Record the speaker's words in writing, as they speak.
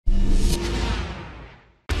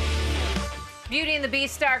Beauty and the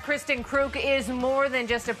Beast star Kristin Kreuk is more than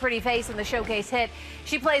just a pretty face in the showcase hit.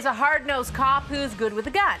 She plays a hard-nosed cop who's good with a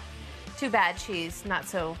gun. Too bad she's not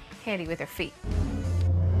so handy with her feet.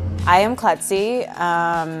 I am klutzy,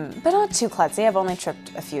 but not too klutzy. I've only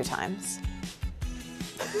tripped a few times.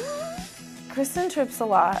 Kristin trips a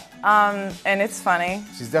lot, and it's funny.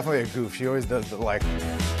 She's definitely a goof. She always does the, like,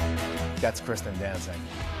 that's Kristin dancing.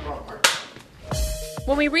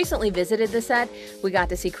 When we recently visited the set, we got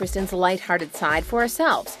to see Kristin's lighthearted side for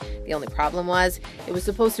ourselves. The only problem was, it was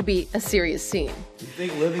supposed to be a serious scene. You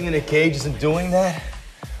think living in a cage isn't doing that?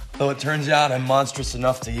 Though it turns out I'm monstrous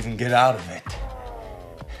enough to even get out of it.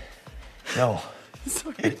 No,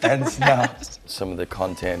 it ends now. Some of the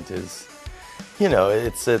content is, you know,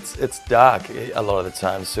 it's dark a lot of the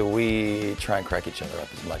time, so we try and crack each other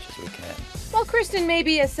up as much as we can. While Kristin may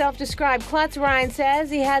be a self-described klutz, Ryan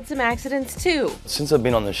says he had some accidents too. Since I've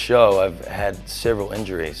been on the show, I've had several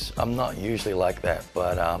injuries. I'm not usually like that,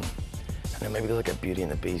 but I don't know, maybe there's like a Beauty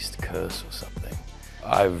and the Beast curse or something.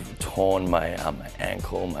 I've torn my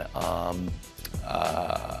ankle, my arm.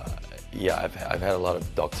 Yeah, I've had a lot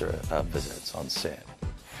of doctor visits on set.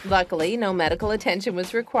 Luckily, no medical attention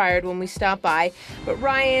was required when we stopped by, but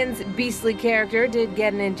Ryan's beastly character did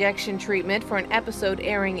get an injection treatment for an episode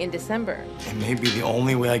airing in December. It may be the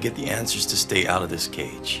only way I get the answers to stay out of this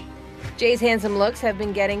cage. Jay's handsome looks have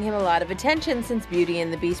been getting him a lot of attention since Beauty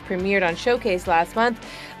and the Beast premiered on Showcase last month,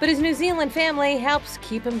 but his New Zealand family helps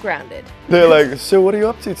keep him grounded. They're like, so what are you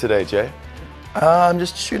up to today, Jay? I'm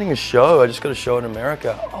just shooting a show. I just got a show in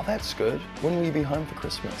America. Oh, that's good. When will you be home for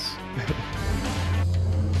Christmas?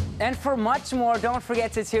 And for much more, don't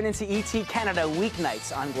forget to tune into ET Canada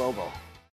weeknights on Global.